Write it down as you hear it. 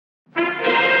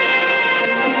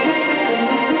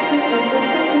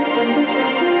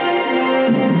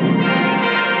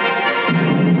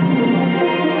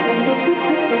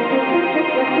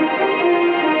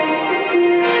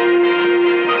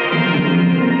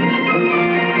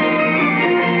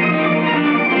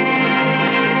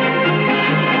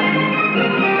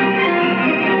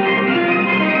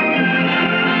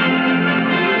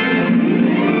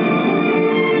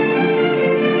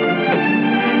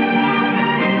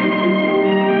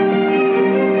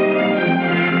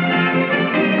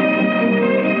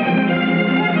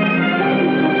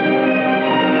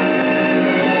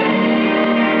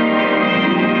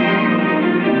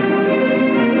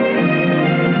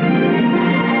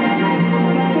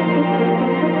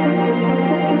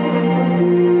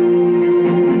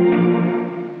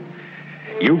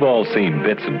You've all seen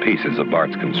bits and pieces of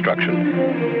BART's construction.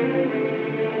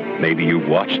 Maybe you've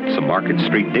watched some Market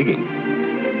Street digging,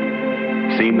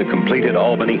 seen the completed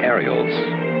Albany aerials,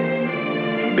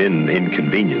 been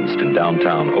inconvenienced in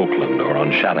downtown Oakland or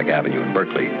on Shattuck Avenue in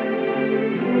Berkeley,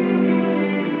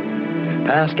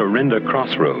 passed Orinda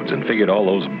Crossroads and figured all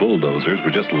those bulldozers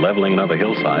were just leveling another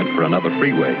hillside for another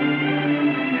freeway.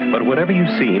 But whatever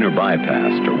you've seen or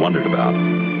bypassed or wondered about,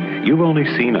 you've only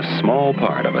seen a small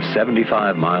part of a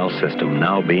 75-mile system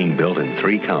now being built in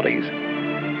 3 counties.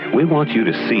 We want you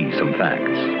to see some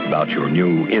facts about your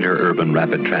new interurban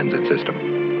rapid transit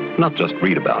system, not just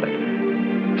read about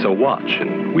it. So watch,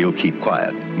 and we'll keep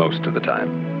quiet most of the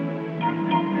time.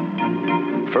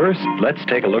 First, let's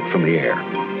take a look from the air.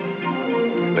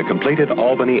 The completed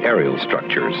Albany aerial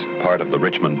structures, part of the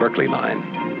Richmond-Berkeley line.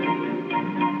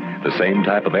 The same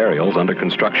type of aerials under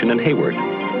construction in Hayward,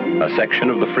 a section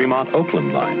of the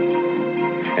Fremont-Oakland line.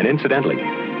 And incidentally,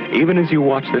 even as you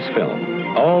watch this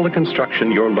film, all the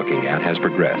construction you're looking at has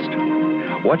progressed.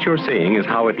 What you're seeing is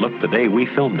how it looked the day we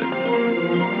filmed it.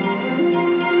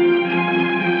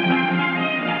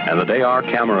 And the day our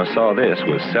camera saw this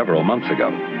was several months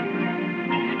ago.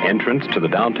 Entrance to the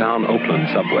downtown Oakland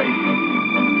subway.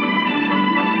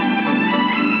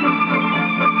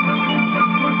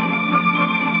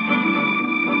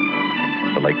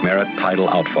 The Lake Merritt tidal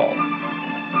outfall.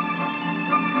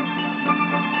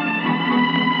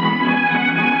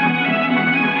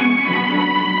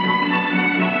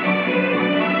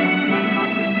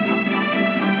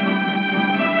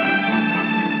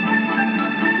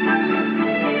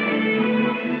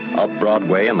 Up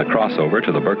Broadway and the crossover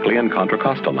to the Berkeley and Contra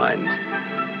Costa lines.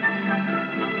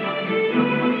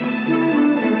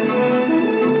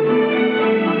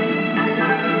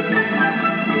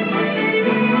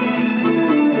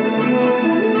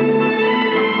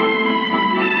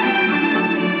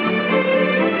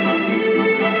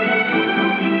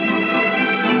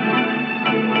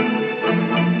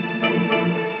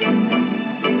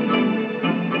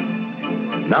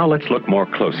 Now let's look more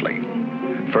closely.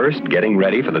 First, getting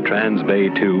ready for the Trans-Bay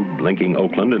Tube linking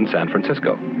Oakland and San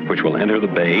Francisco, which will enter the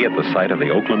bay at the site of the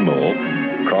Oakland Mole,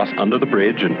 cross under the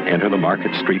bridge, and enter the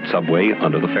Market Street subway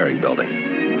under the ferry building.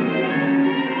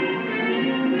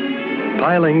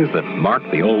 Pilings that mark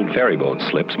the old ferryboat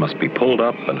slips must be pulled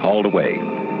up and hauled away.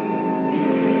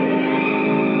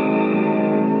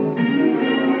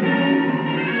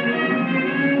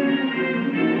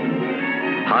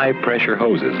 High-pressure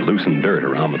hoses loosen dirt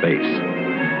around the base.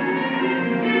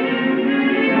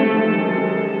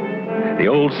 The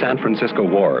old San Francisco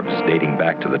wharves, dating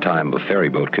back to the time of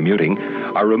ferryboat commuting,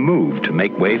 are removed to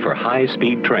make way for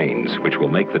high-speed trains, which will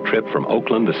make the trip from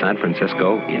Oakland to San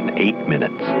Francisco in 8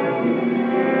 minutes.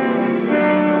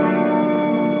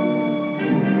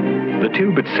 The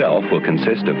tube itself will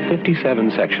consist of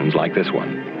 57 sections like this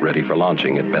one, ready for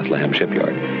launching at Bethlehem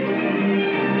Shipyard.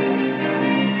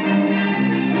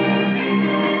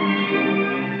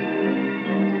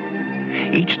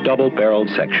 Each double-barreled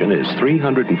section is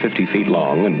 350 feet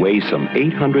long and weighs some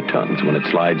 800 tons when it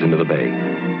slides into the bay.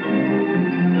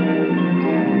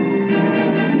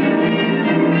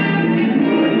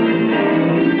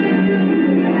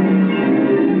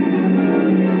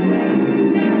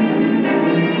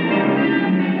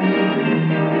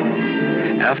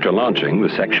 After launching, the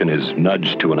section is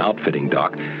nudged to an outfitting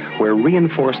dock where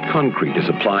reinforced concrete is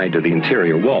applied to the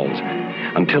interior walls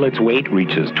until its weight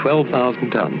reaches 12,000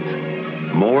 tons.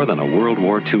 More than a World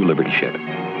War II Liberty ship.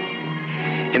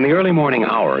 In the early morning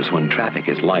hours when traffic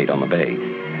is light on the bay,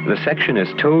 the section is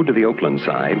towed to the Oakland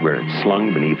side where it's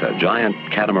slung beneath a giant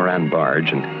catamaran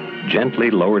barge and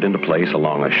gently lowered into place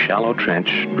along a shallow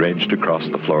trench dredged across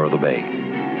the floor of the bay.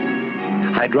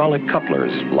 Hydraulic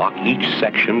couplers lock each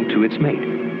section to its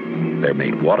mate. They're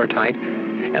made watertight,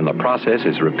 and the process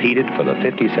is repeated for the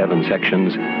 57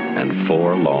 sections and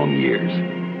 4 long years.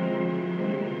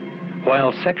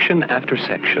 While section after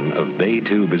section of bay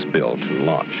tube is built and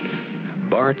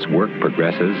launched, BART's work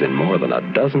progresses in more than a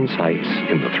dozen sites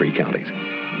in the 3 counties.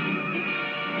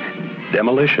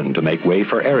 Demolition to make way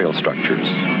for aerial structures.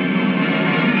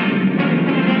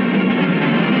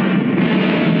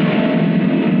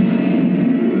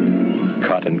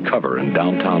 Cut and cover in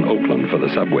downtown Oakland for the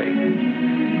subway.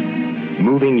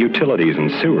 Moving utilities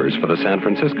and sewers for the San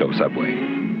Francisco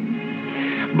subway.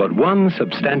 But one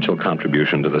substantial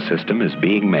contribution to the system is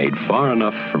being made far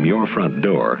enough from your front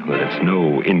door that it's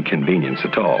no inconvenience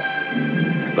at all.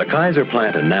 The Kaiser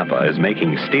Plant in Napa is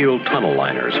making steel tunnel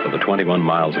liners for the 21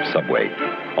 miles of subway,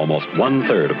 almost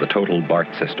 1/3 of the total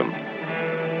BART system.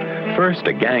 First,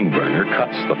 a gang burner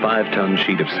cuts the 5-ton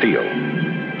sheet of steel.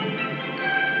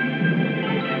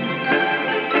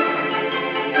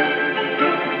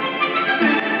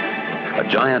 A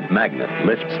giant magnet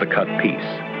lifts the cut piece.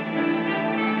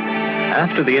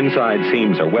 After the inside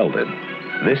seams are welded,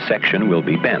 this section will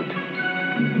be bent.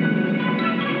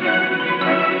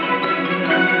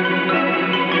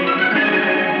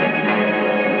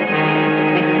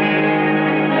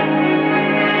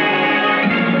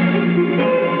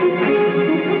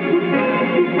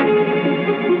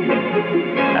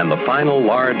 And the final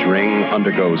large ring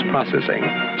undergoes processing,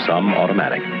 some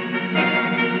automatic.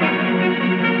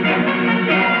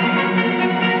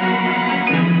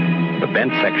 The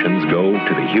bent sections go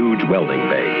to the huge welding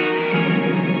bay.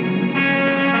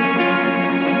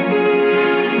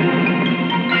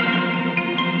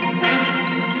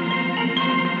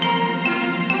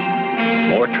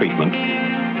 More treatment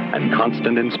and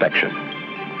constant inspection.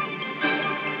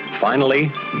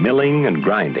 Finally, milling and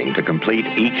grinding to complete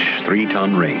each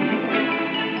 3-ton ring.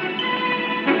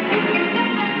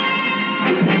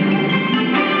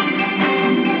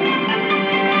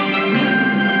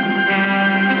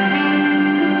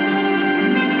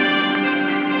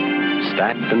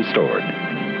 Stacked and stored,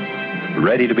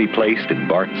 ready to be placed in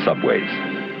BART subways.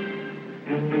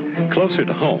 Closer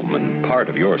to home and part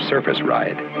of your surface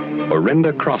ride,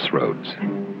 Orinda Crossroads.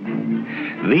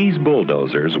 These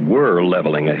bulldozers were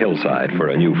leveling a hillside for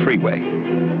a new freeway.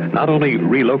 Not only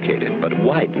relocated, but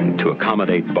widened to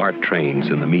accommodate BART trains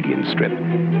in the median strip.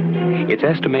 It's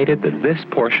estimated that this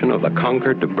portion of the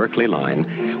Concord to Berkeley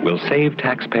line will save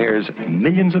taxpayers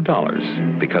millions of dollars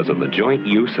because of the joint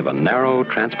use of a narrow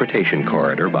transportation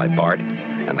corridor by BART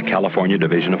and the California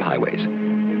Division of Highways.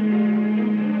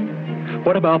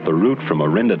 What about the route from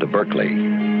Orinda to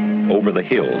Berkeley? Over the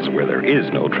hills where there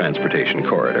is no transportation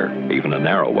corridor, even a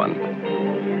narrow one?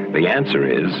 The answer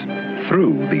is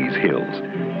through these hills.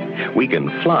 We can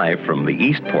fly from the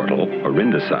east portal,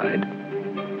 Orinda side,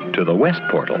 to the west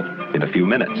portal in a few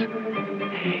minutes.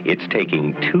 It's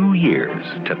taking 2 years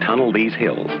to tunnel these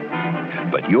hills,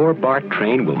 but your BART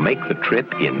train will make the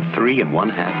trip in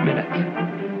 3½ minutes.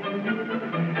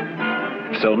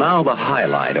 So now the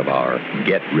highlight of our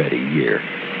Get Ready year.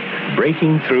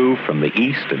 Breaking through from the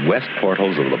east and west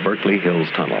portals of the Berkeley Hills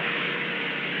Tunnel.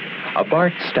 A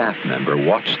BART staff member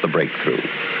watched the breakthrough,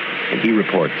 and he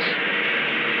reports.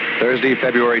 Thursday,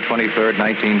 February 23rd,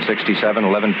 1967,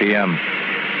 11 p.m.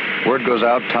 Word goes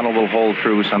out, tunnel will hold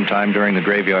through sometime during the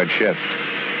graveyard shift.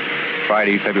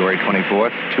 Friday, February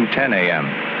 24th, 2:10 a.m.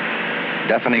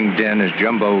 Deafening din as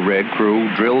jumbo rig crew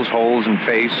drills holes in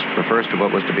face for first of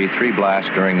what was to be 3 blasts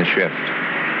during the shift.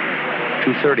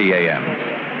 2:30 a.m.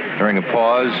 During a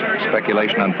pause,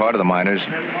 speculation on part of the miners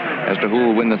as to who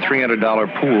will win the $300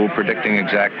 pool predicting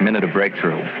exact minute of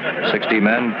breakthrough. 60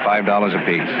 men, $5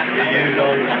 apiece.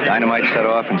 Dynamite set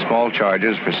off in small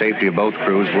charges for safety of both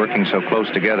crews working so close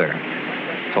together.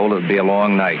 Told it would be a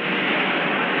long night.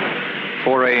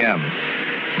 4 a.m.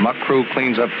 Muck crew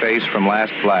cleans up face from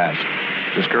last blast.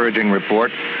 Discouraging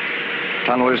report.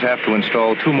 Tunnelers have to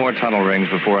install 2 more tunnel rings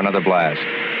before another blast.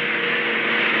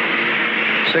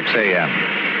 6 a.m.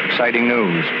 Exciting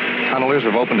news. Tunnelers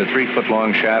have opened a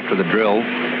 3-foot-long shaft with a drill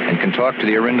and can talk to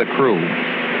the Orinda crew.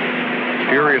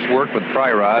 Furious work with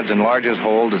pry rods enlarges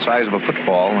hole the size of a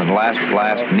football, and last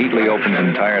blast neatly opens the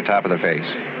entire top of the face.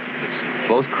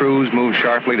 Both crews move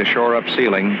sharply to shore up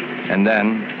ceiling, and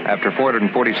then, after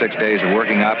 446 days of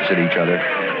working opposite each other,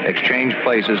 exchange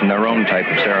places in their own type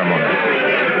of ceremony.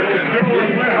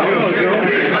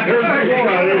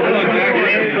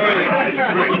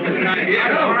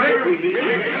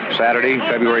 Saturday,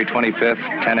 February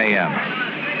 25th, 10 a.m.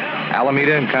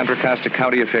 Alameda and Contra Costa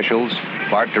County officials,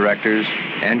 BART directors,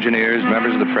 engineers,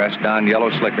 members of the press don yellow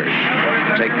slickers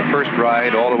to take the first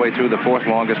ride all the way through the 4th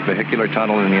longest vehicular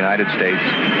tunnel in the United States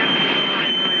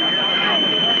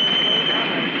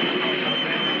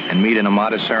and meet in a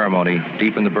modest ceremony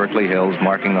deep in the Berkeley Hills,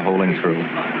 marking the holing through.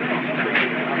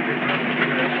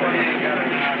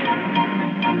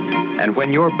 And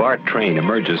when your BART train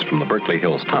emerges from the Berkeley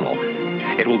Hills Tunnel,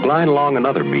 it will glide along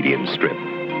another median strip,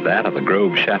 that of the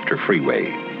Grove Shafter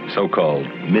Freeway, so-called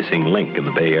missing link in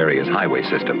the Bay Area's highway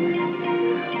system.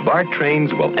 BART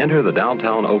trains will enter the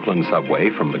downtown Oakland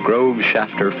subway from the Grove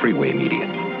Shafter Freeway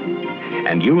median.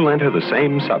 And you'll enter the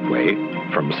same subway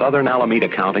from southern Alameda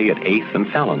County at 8th and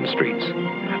Fallon Streets,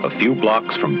 a few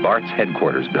blocks from BART's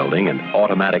headquarters building and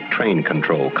automatic train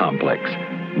control complex,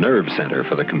 nerve center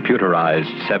for the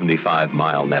computerized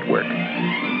 75-mile network.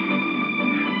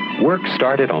 Work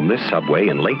started on this subway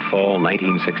in late fall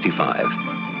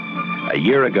 1965. A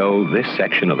year ago, this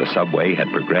section of the subway had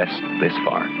progressed this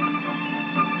far.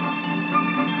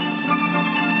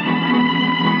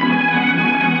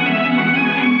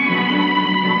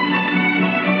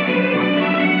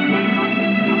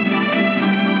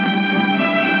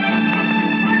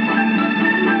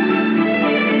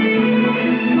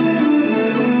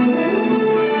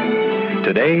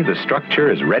 Today, the structure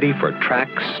is ready for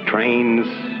tracks, trains,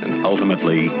 and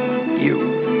ultimately, you.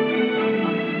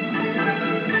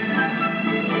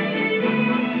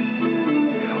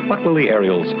 What will the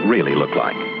aerials really look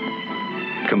like?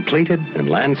 Completed and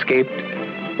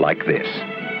landscaped like this.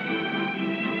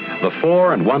 The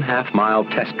 4 1/2 mile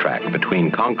test track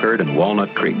between Concord and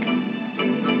Walnut Creek.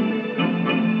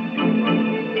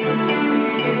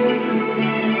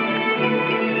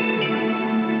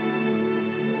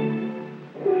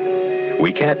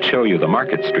 We can't show you the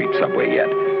Market Street subway yet.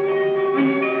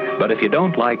 But if you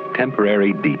don't like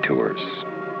temporary detours,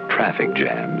 traffic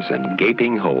jams, and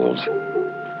gaping holes,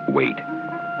 wait.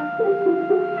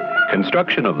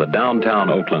 Construction of the downtown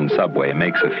Oakland subway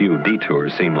makes a few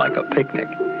detours seem like a picnic.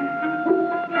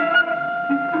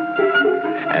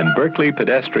 And Berkeley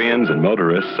pedestrians and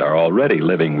motorists are already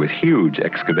living with huge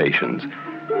excavations.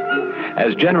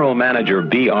 As General Manager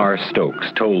B.R.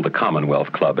 Stokes told the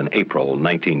Commonwealth Club in April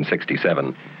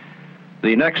 1967,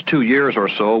 "The next 2 years or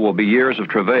so will be years of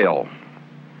travail,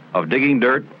 of digging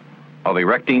dirt, of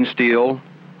erecting steel,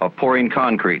 of pouring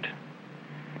concrete.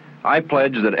 I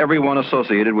pledge that everyone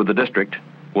associated with the district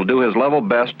will do his level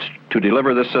best to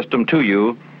deliver this system to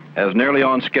you as nearly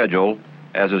on schedule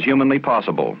as is humanly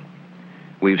possible.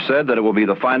 We've said that it will be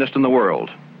the finest in the world.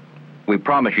 We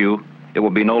promise you it will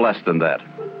be no less than that."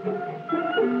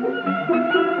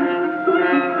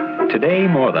 Today,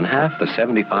 more than half the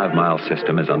 75-mile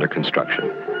system is under construction.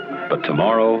 But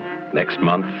tomorrow, next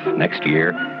month, next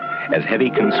year, as heavy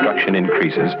construction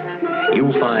increases,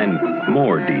 you'll find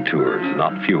more detours,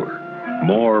 not fewer.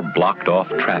 More blocked-off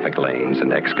traffic lanes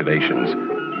and excavations,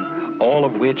 all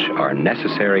of which are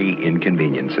necessary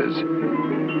inconveniences,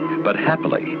 but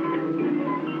happily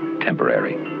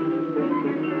temporary.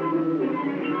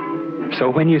 So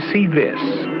when you see this,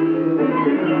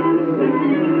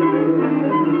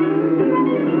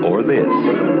 or this,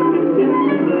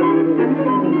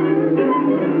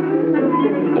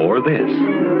 or this,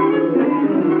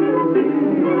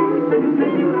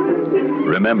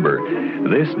 remember,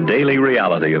 this daily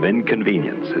reality of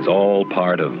inconvenience is all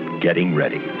part of getting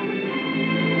ready.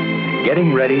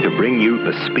 Getting ready to bring you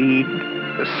the speed,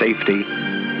 the safety,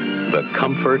 the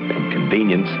comfort and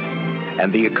convenience,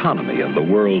 and the economy of the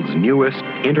world's newest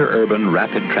interurban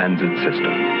rapid transit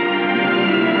system.